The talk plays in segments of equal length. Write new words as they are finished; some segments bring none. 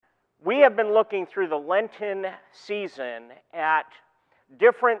We have been looking through the Lenten season at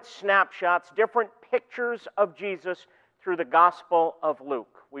different snapshots, different pictures of Jesus through the Gospel of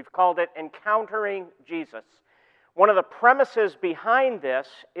Luke. We've called it Encountering Jesus. One of the premises behind this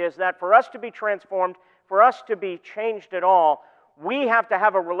is that for us to be transformed, for us to be changed at all, we have to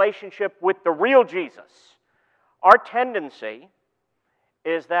have a relationship with the real Jesus. Our tendency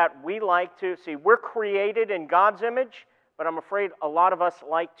is that we like to, we're created in God's image, but I'm afraid a lot of us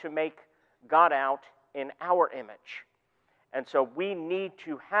like to make God out in our image. And so we need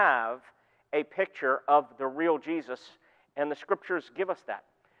to have a picture of the real Jesus, and the Scriptures give us that.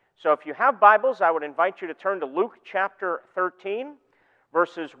 So if you have Bibles, I would invite you to turn to Luke chapter 13,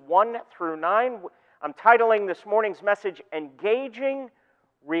 verses 1 through 9. I'm titling this morning's message, Engaging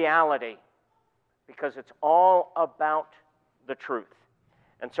Reality, because it's all about the truth.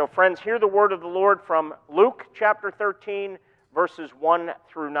 And so, friends, hear the word of the Lord from Luke chapter 13, verses 1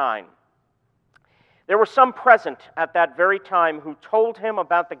 through 9. There were some present at that very time who told him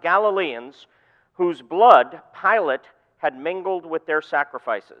about the Galileans whose blood Pilate had mingled with their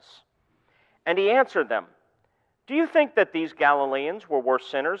sacrifices. And he answered them, "Do you think that these Galileans were worse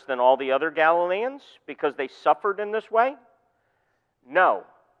sinners than all the other Galileans because they suffered in this way? No,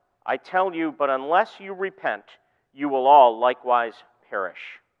 I tell you, but unless you repent, you will all likewise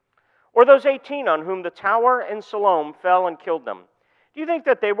perish. Or those 18 on whom the tower in Siloam fell and killed them. Do you think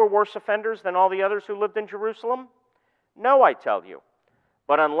that they were worse offenders than all the others who lived in Jerusalem? No, I tell you,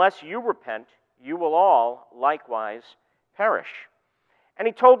 but unless you repent, you will all likewise perish." And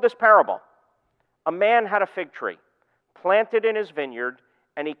he told this parable. A man had a fig tree planted in his vineyard,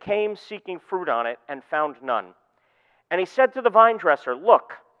 and he came seeking fruit on it and found none. And he said to the vine dresser,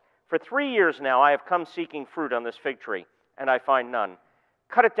 "Look, for 3 years now I have come seeking fruit on this fig tree, and I find none.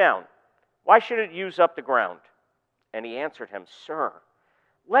 Cut it down. Why should it use up the ground?" And he answered him, "Sir,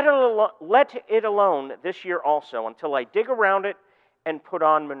 let it alone this year also, until I dig around it and put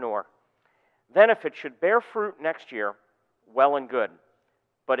on manure. Then if it should bear fruit next year, well and good.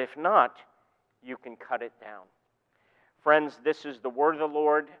 But if not, you can cut it down." Friends, this is the word of the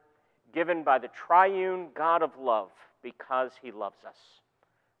Lord, given by the triune God of love, because he loves us.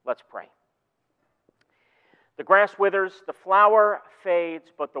 Let's pray. The grass withers, the flower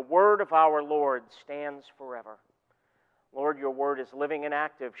fades, but the word of our Lord stands forever. Lord, your word is living and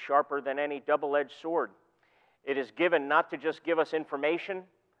active, sharper than any double-edged sword. It is given not to just give us information,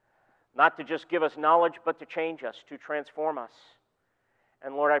 not to just give us knowledge, but to change us, to transform us.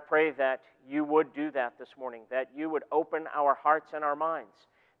 And Lord, I pray that you would do that this morning, that you would open our hearts and our minds,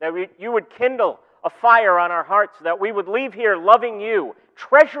 that you would kindle a fire on our hearts, that we would leave here loving you,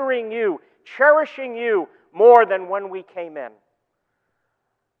 treasuring you, cherishing you more than when we came in.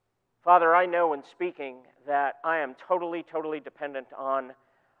 Father, I know in speaking that I am totally dependent on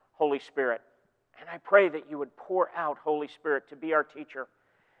Holy Spirit. And I pray that you would pour out Holy Spirit to be our teacher,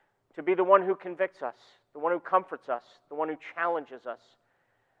 to be the one who convicts us, the one who comforts us, the one who challenges us,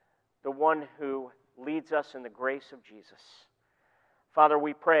 the one who leads us in the grace of Jesus. Father,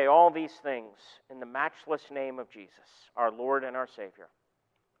 we pray all these things in the matchless name of Jesus, our Lord and our Savior.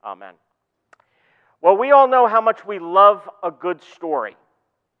 Amen. Well, we all know how much we love a good story.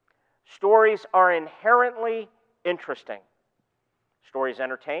 Stories are inherently interesting. Stories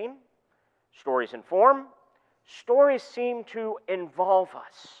entertain. Stories inform. Stories seem to involve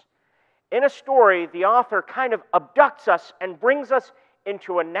us. In a story, the author kind of abducts us and brings us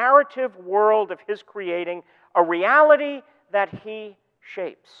into a narrative world of his creating, a reality that he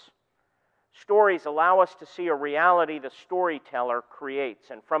shapes. Stories allow us to see a reality the storyteller creates,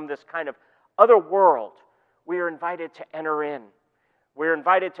 and from this kind of other world, we are invited to enter in. We're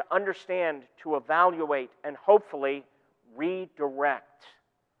invited to understand, to evaluate, and hopefully redirect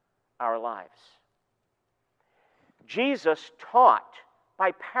our lives. Jesus taught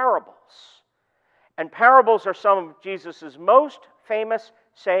by parables, and parables are some of Jesus' most famous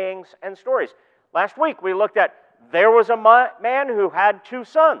sayings and stories. Last week we looked at there was a man who had 2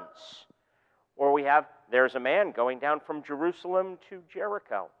 sons, or we have there's a man going down from Jerusalem to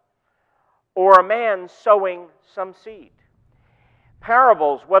Jericho, or a man sowing some seed.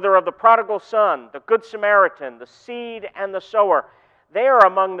 Parables, whether of the prodigal son, the good Samaritan, the seed, and the sower, they are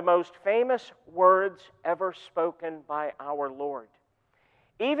among the most famous words ever spoken by our Lord.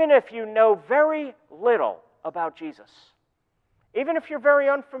 Even if you know very little about Jesus, even if you're very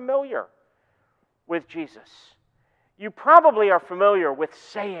unfamiliar with Jesus, you probably are familiar with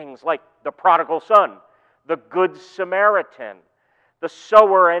sayings like the prodigal son, the good Samaritan, the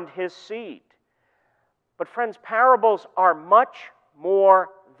sower and his seed. But friends, parables are much more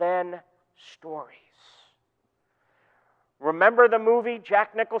than stories. Remember the movie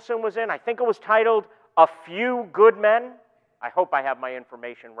Jack Nicholson was in? I think it was titled A Few Good Men. I hope I have my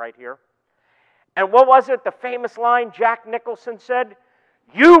information right here. And what was it? The famous line Jack Nicholson said,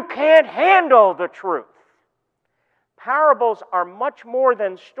 "You can't handle the truth." Parables are much more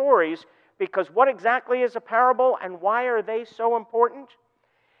than stories, because what exactly is a parable and why are they so important?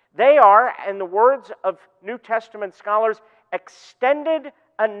 They are, in the words of New Testament scholars, extended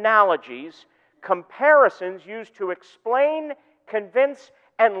analogies, comparisons used to explain, convince,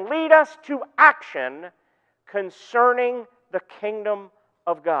 and lead us to action concerning the kingdom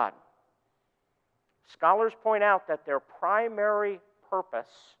of God. Scholars point out that their primary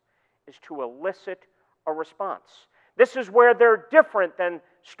purpose is to elicit a response. This is where they're different than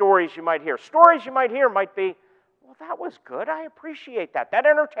stories you might hear. Stories you might hear might be, well, that was good. I appreciate that. That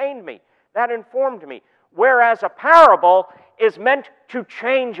entertained me. That informed me. Whereas a parable is meant to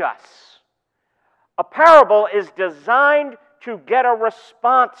change us. A parable is designed to get a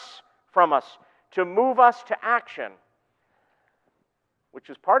response from us, to move us to action, which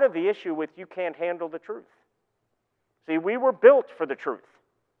is part of the issue with you can't handle the truth. See, we were built for the truth.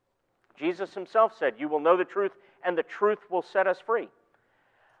 Jesus himself said, "You will know the truth, and the truth will set us free."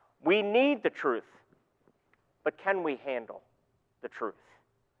 We need the truth, but can we handle the truth?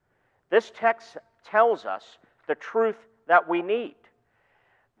 This text tells us the truth that we need.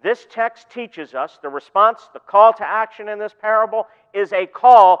 This text teaches us the response, the call to action in this parable is a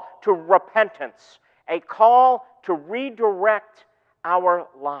call to repentance, a call to redirect our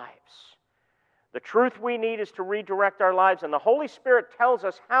lives. The truth we need is to redirect our lives, and the Holy Spirit tells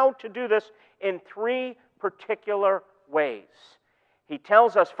us how to do this in three particular ways. He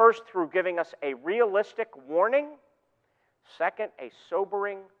tells us first through giving us a realistic warning, second, a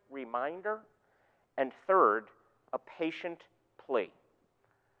sobering reminder, and third, a patient plea.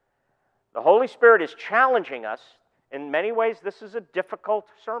 The Holy Spirit is challenging us. In many ways, this is a difficult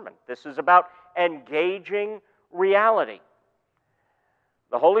sermon. This is about engaging reality.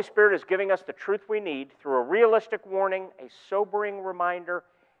 The Holy Spirit is giving us the truth we need through a realistic warning, a sobering reminder,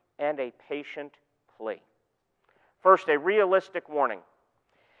 and a patient plea. First, a realistic warning.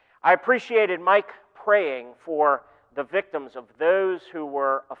 I appreciated Mike praying for the victims of those who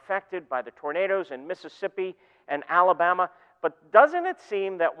were affected by the tornadoes in Mississippi and Alabama. But doesn't it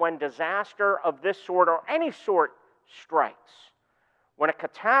seem that when disaster of this sort or any sort strikes, when a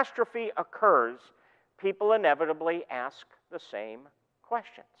catastrophe occurs, people inevitably ask the same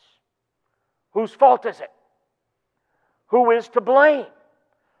questions? Whose fault is it? Who is to blame?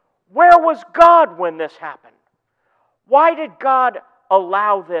 Where was God when this happened? Why did God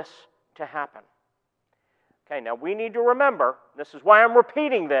allow this to happen? Okay, now we need to remember, this is why I'm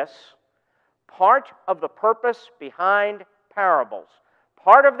repeating this, part of the purpose behind parables,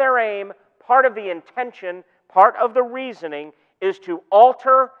 part of their aim, part of the intention, part of the reasoning is to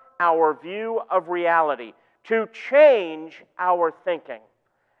alter our view of reality, to change our thinking,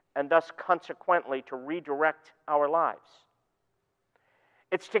 and thus consequently to redirect our lives.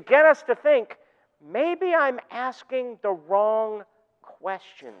 It's to get us to think, maybe I'm asking the wrong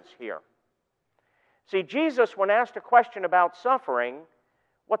questions here. See, Jesus, when asked a question about suffering,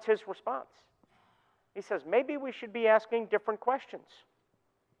 what's his response? He says, maybe we should be asking different questions.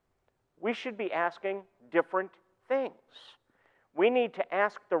 We should be asking different things. We need to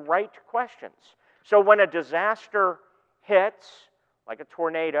ask the right questions. So when a disaster hits, like a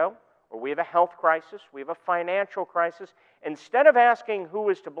tornado, or we have a health crisis, we have a financial crisis, instead of asking who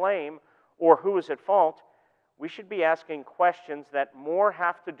is to blame or who is at fault, we should be asking questions that more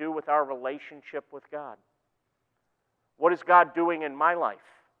have to do with our relationship with God. What is God doing in my life?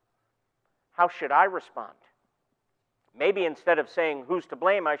 How should I respond? Maybe instead of saying who's to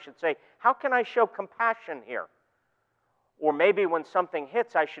blame, I should say, how can I show compassion here? Or maybe when something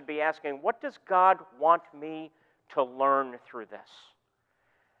hits, I should be asking, what does God want me to learn through this?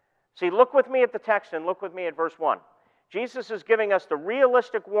 See, look with me at the text and look with me at verse 1. Jesus is giving us the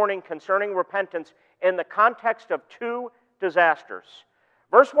realistic warning concerning repentance in the context of two disasters.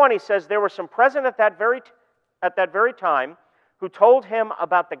 Verse 1, he says, there were some present at that very time who told him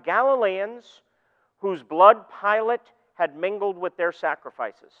about the Galileans whose blood Pilate had mingled with their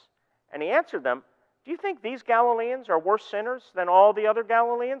sacrifices. And he answered them, do you think these Galileans are worse sinners than all the other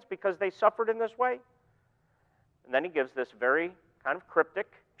Galileans because they suffered in this way? And then he gives this very kind of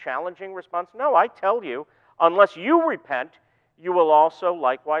cryptic, challenging response. No, I tell you, unless you repent, you will also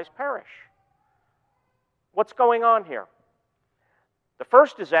likewise perish. What's going on here? The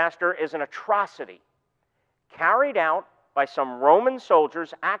first disaster is an atrocity carried out by some Roman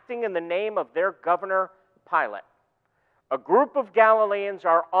soldiers acting in the name of their governor, Pilate. A group of Galileans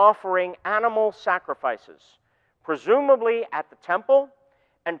are offering animal sacrifices, presumably at the temple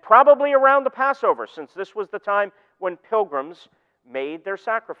and probably around the Passover, since this was the time when pilgrims made their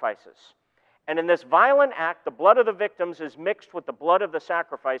sacrifices. And in this violent act, the blood of the victims is mixed with the blood of the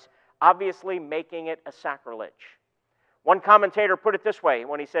sacrifice, obviously making it a sacrilege. One commentator put it this way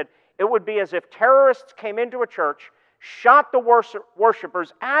when he said, it would be as if terrorists came into a church, shot the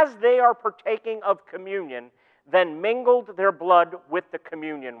worshipers as they are partaking of communion, then mingled their blood with the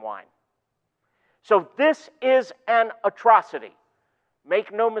communion wine. So this is an atrocity.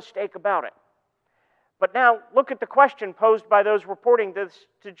 Make no mistake about it. But now look at the question posed by those reporting this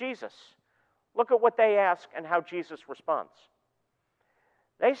to Jesus. Look at what they ask and how Jesus responds.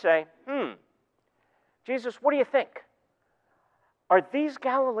 They say, Jesus, what do you think? Are these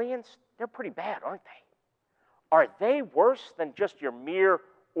Galileans, they're pretty bad, aren't they? Are they worse than just your mere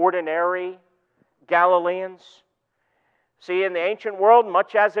ordinary Galileans? See, in the ancient world,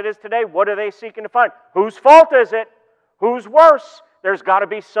 much as it is today, what are they seeking to find? Whose fault is it? Who's worse? There's got to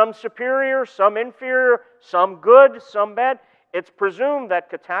be some superior, some inferior, some good, some bad. It's presumed that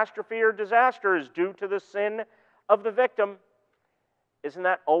catastrophe or disaster is due to the sin of the victim. Isn't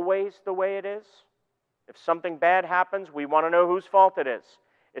that always the way it is? If something bad happens, we want to know whose fault it is.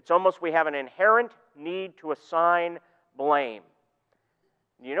 It's almost we have an inherent need to assign blame.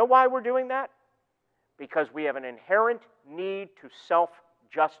 You know why we're doing that? Because we have an inherent need to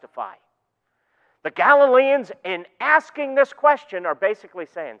self-justify. The Galileans, in asking this question, are basically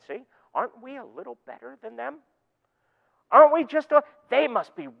saying, see, aren't we a little better than them? Aren't we they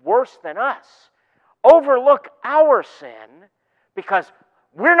must be worse than us. Overlook our sin because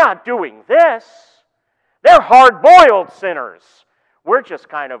we're not doing this. They're hard-boiled sinners. We're just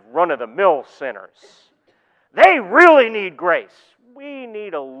kind of run-of-the-mill sinners. They really need grace. We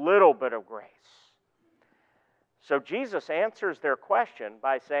need a little bit of grace. So Jesus answers their question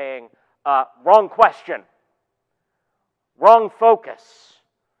by saying, wrong question, wrong focus.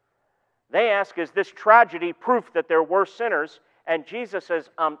 They ask, is this tragedy proof that they're worse sinners? And Jesus says,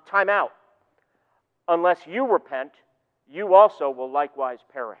 time out. Unless you repent, you also will likewise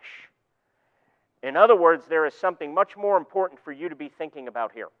perish. In other words, there is something much more important for you to be thinking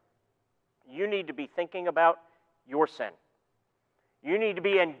about here. You need to be thinking about your sin. You need to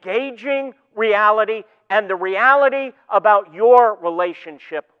be engaging reality and the reality about your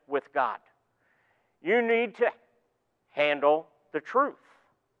relationship with God. You need to handle the truth.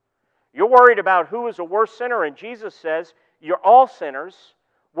 You're worried about who is a worse sinner, and Jesus says, you're all sinners.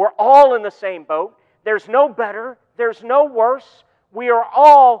 We're all in the same boat. There's no better. There's no worse. We are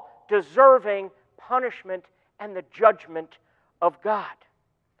all deserving punishment and the judgment of God.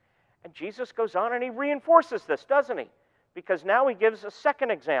 And Jesus goes on and he reinforces this, doesn't he? Because now he gives a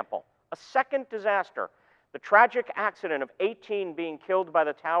second example, a second disaster, the tragic accident of 18 being killed by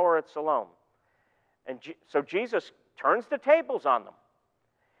the tower at Siloam. And so Jesus turns the tables on them.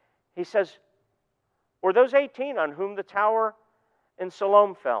 He says, were those 18 on whom the tower in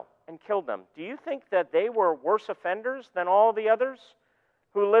Siloam fell and killed them, do you think that they were worse offenders than all the others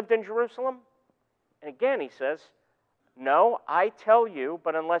who lived in Jerusalem? And again he says, no, I tell you,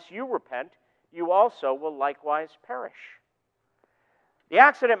 but unless you repent, you also will likewise perish. The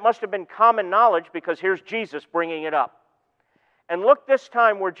accident must have been common knowledge because here's Jesus bringing it up. And look this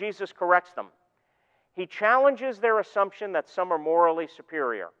time where Jesus corrects them. He challenges their assumption that some are morally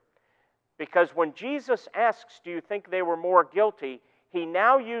superior. Because when Jesus asks, do you think they were more guilty, he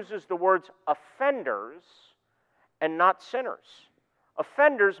now uses the words offenders and not sinners.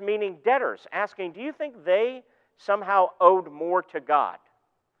 Offenders meaning debtors, asking, do you think they somehow owed more to God?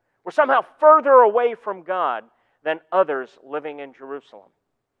 Were somehow further away from God than others living in Jerusalem?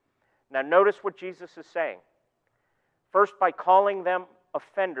 Now notice what Jesus is saying. First, by calling them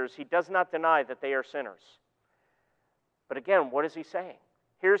offenders, he does not deny that they are sinners. But again, what is he saying?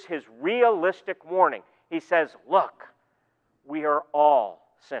 Here's his realistic warning. He says, look, we are all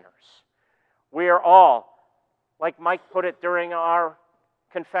sinners. We are all, like Mike put it during our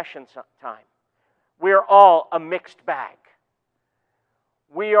confession time, we are all a mixed bag.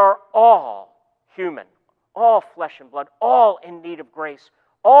 We are all human, all flesh and blood, all in need of grace,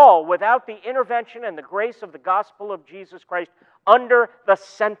 all without the intervention and the grace of the gospel of Jesus Christ under the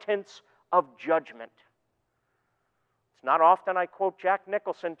sentence of judgment. It's not often I quote Jack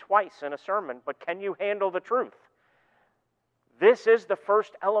Nicholson twice in a sermon, but can you handle the truth? This is the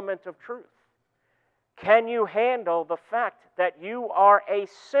first element of truth. Can you handle the fact that you are a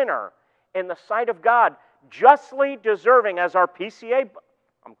sinner in the sight of God, justly deserving, as our PCA,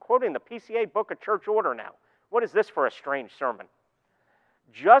 I'm quoting the PCA Book of Church Order now. What is this for a strange sermon?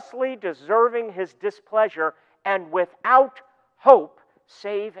 Justly deserving his displeasure and without hope,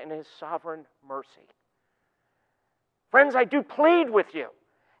 save in his sovereign mercy. Friends, I do plead with you.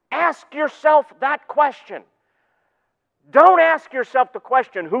 Ask yourself that question. Don't ask yourself the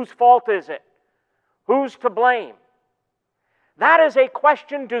question, whose fault is it? Who's to blame? That is a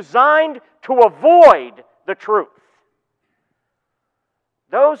question designed to avoid the truth.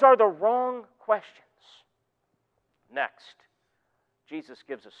 Those are the wrong questions. Next, Jesus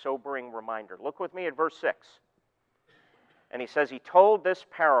gives a sobering reminder. Look with me at verse 6. And he says, he told this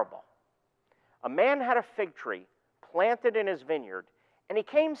parable. A man had a fig tree planted in his vineyard, and he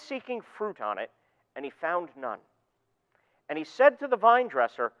came seeking fruit on it, and he found none. And he said to the vine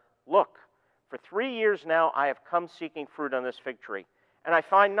dresser, look, for 3 years now I have come seeking fruit on this fig tree, and I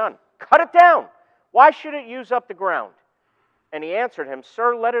find none. Cut it down. Why should it use up the ground? And he answered him,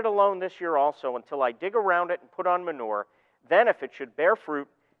 sir, let it alone this year also, until I dig around it and put on manure. Then if it should bear fruit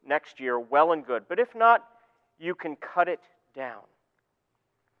next year, well and good. But if not, you can cut it down.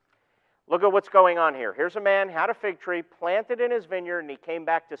 Look at what's going on here. Here's a man, had a fig tree, planted in his vineyard, and he came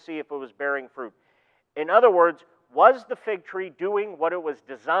back to see if it was bearing fruit. In other words, was the fig tree doing what it was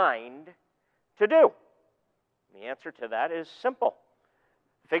designed to do? The answer to that is simple.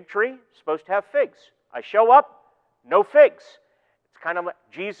 Fig tree, supposed to have figs. I show up, no figs. It's kind of like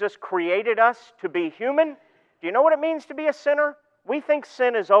Jesus created us to be human. Do you know what it means to be a sinner? We think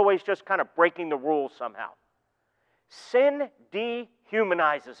sin is always just kind of breaking the rules somehow. Sin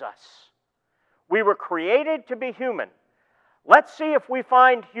dehumanizes us. We were created to be human. Let's see if we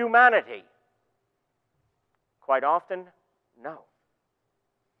find humanity. Quite often, no.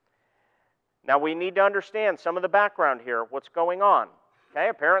 Now we need to understand some of the background here, what's going on. Okay,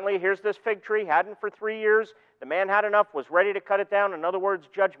 apparently here's this fig tree, hadn't for 3 years. The man had enough, was ready to cut it down. In other words,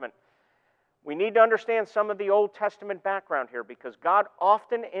 judgment. We need to understand some of the Old Testament background here, because God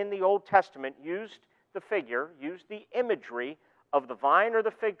often in the Old Testament used the figure, used the imagery of the vine or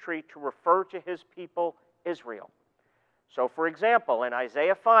the fig tree to refer to his people Israel. So for example, in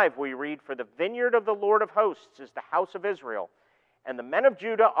Isaiah 5 we read, for the vineyard of the Lord of hosts is the house of Israel, and the men of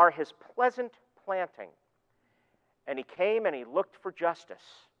Judah are his pleasant planting. And he came and he looked for justice,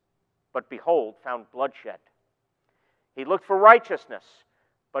 but behold, found bloodshed. He looked for righteousness,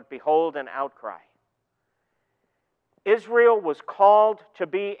 but behold, an outcry. Israel was called to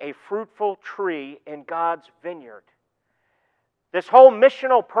be a fruitful tree in God's vineyard. This whole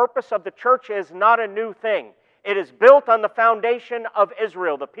missional purpose of the church is not a new thing. It is built on the foundation of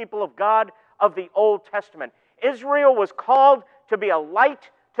Israel, the people of God of the Old Testament. Israel was called to be a light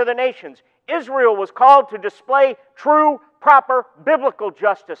to the nations. Israel was called to display true, proper, biblical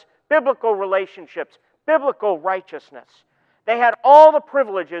justice, biblical relationships, biblical righteousness. They had all the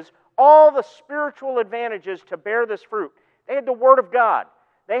privileges, all the spiritual advantages to bear this fruit. They had the Word of God.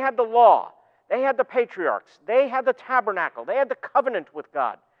 They had the law. They had the patriarchs. They had the tabernacle. They had the covenant with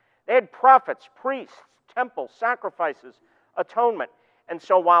God. They had prophets, priests, temples, sacrifices, atonement. And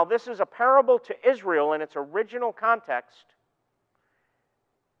so while this is a parable to Israel in its original context,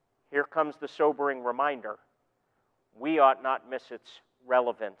 here comes the sobering reminder. We ought not miss its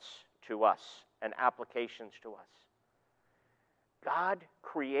relevance to us and applications to us. God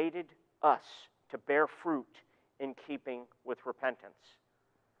created us to bear fruit in keeping with repentance.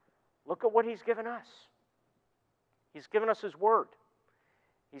 Look at what He's given us. He's given us His Word.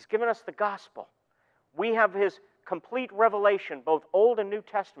 He's given us the gospel. We have His complete revelation, both Old and New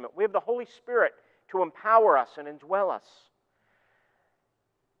Testament. We have the Holy Spirit to empower us and indwell us.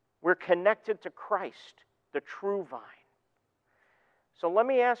 We're connected to Christ, the true vine. So let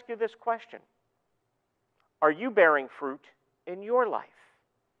me ask you this question. Are you bearing fruit in your life?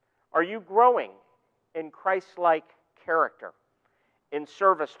 Are you growing in Christ-like character, in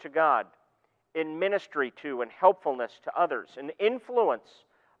service to God, in ministry to and helpfulness to others, in influence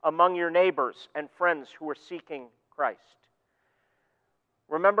among your neighbors and friends who are seeking Christ?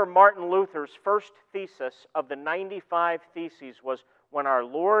 Remember, Martin Luther's first thesis of the 95 Theses was, when our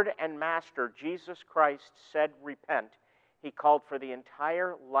Lord and Master Jesus Christ said, repent, He called for the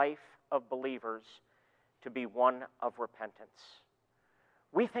entire life of believers to be one of repentance.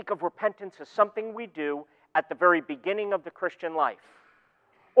 We think of repentance as something we do at the very beginning of the Christian life.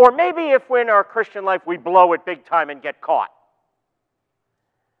 Or maybe if we're in our Christian life, we blow it big time and get caught.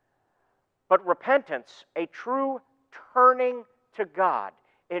 But repentance, a true turning to God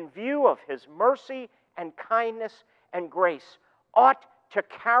in view of His mercy and kindness and grace, ought to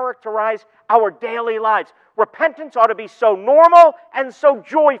characterize our daily lives. Repentance ought to be so normal and so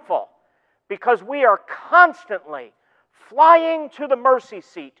joyful because we are constantly flying to the mercy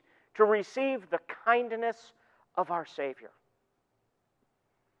seat to receive the kindness of our Savior.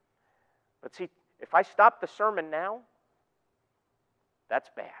 But see, if I stop the sermon now, that's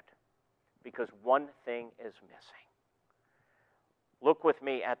bad, because one thing is missing. Look with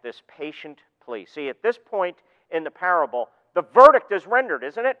me at this patient plea. See, at this point in the parable, the verdict is rendered,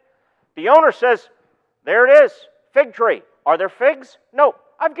 isn't it? The owner says, there it is, fig tree. Are there figs? No.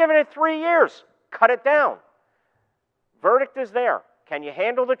 I've given it 3 years. Cut it down. Verdict is there. Can you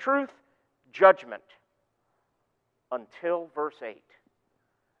handle the truth? Judgment. Until verse 8.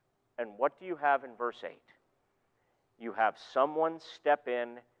 And what do you have in verse 8? You have someone step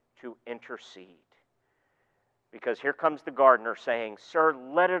in to intercede. Because here comes the gardener saying, sir,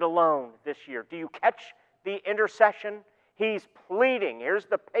 let it alone this year. Do you catch the intercession? He's pleading. Here's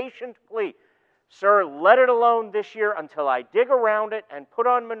the patient plea. Sir, let it alone this year until I dig around it and put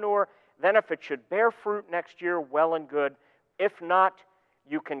on manure. Then if it should bear fruit next year, well and good. If not,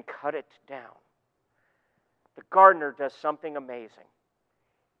 you can cut it down. The gardener does something amazing.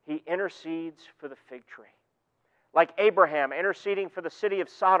 He intercedes for the fig tree. Like Abraham interceding for the city of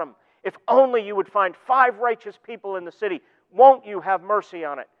Sodom. If only you would find 5 righteous people in the city, won't you have mercy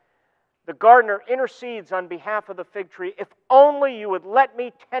on it? The gardener intercedes on behalf of the fig tree. If only you would let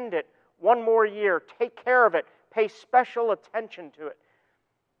me tend it 1 more year, take care of it, pay special attention to it.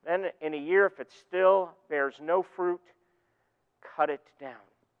 Then in a year, if it still bears no fruit, cut it down.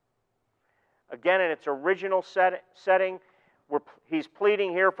 Again, in its original setting, he's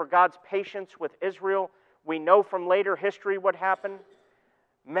pleading here for God's patience with Israel. We know from later history what happened.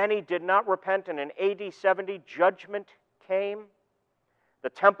 Many did not repent, and in AD 70, judgment came. The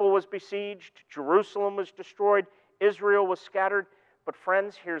temple was besieged, Jerusalem was destroyed, Israel was scattered. But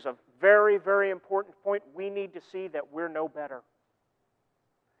friends, here's a very, very important point. We need to see that we're no better.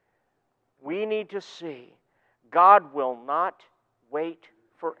 We need to see God will not wait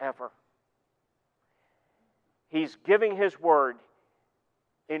forever. He's giving His word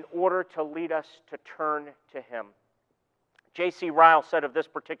in order to lead us to turn to Him. J.C. Ryle said of this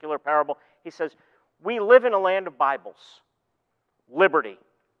particular parable, he says, we live in a land of Bibles, liberty,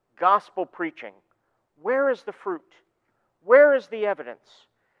 gospel preaching. Where is the fruit? Where is the evidence?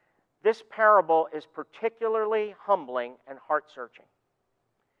 This parable is particularly humbling and heart-searching.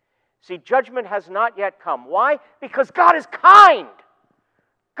 See, judgment has not yet come. Why? Because God is kind.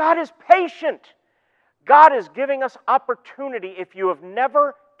 God is patient. God is giving us opportunity. If you have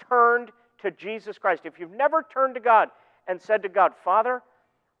never turned to Jesus Christ, if you've never turned to God and said to God, Father,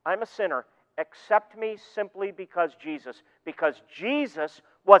 I'm a sinner. Accept me simply because Jesus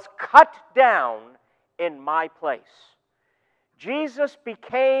was cut down in my place. Jesus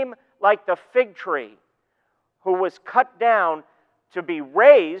became like the fig tree who was cut down to be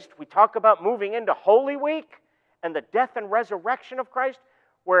raised. We talk about moving into Holy Week and the death and resurrection of Christ,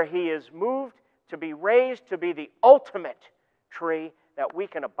 where He is moved to be raised to be the ultimate tree that we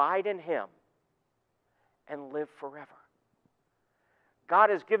can abide in Him and live forever. God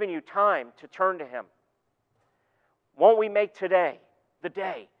has given you time to turn to Him. Won't we make today the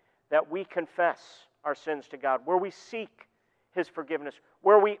day that we confess our sins to God, where we seek His forgiveness,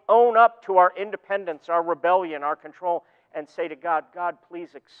 where we own up to our independence, our rebellion, our control, and say to God, God, please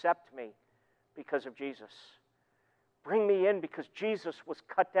accept me because of Jesus. Bring me in because Jesus was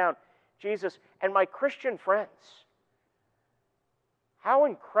cut down. Jesus, and my Christian friends, how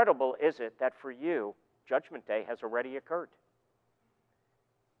incredible is it that for you, Judgment Day has already occurred?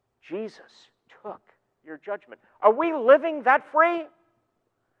 Jesus took your judgment. Are we living that free?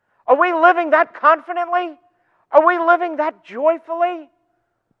 Are we living that confidently? Are we living that joyfully?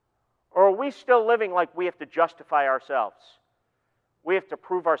 Or are we still living like we have to justify ourselves? We have to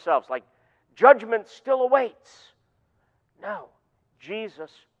prove ourselves, like judgment still awaits. No,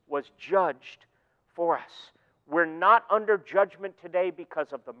 Jesus was judged for us. We're not under judgment today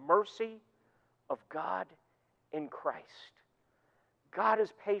because of the mercy of God in Christ. God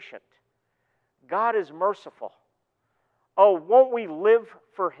is patient. God is merciful. Oh, won't we live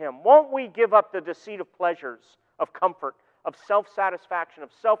for Him? Won't we give up the deceit of pleasures, of comfort, of self-satisfaction, of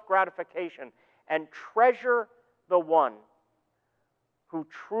self-gratification, and treasure the one who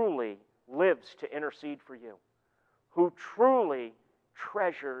truly lives to intercede for you, who truly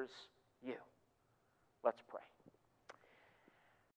treasures you? Let's pray.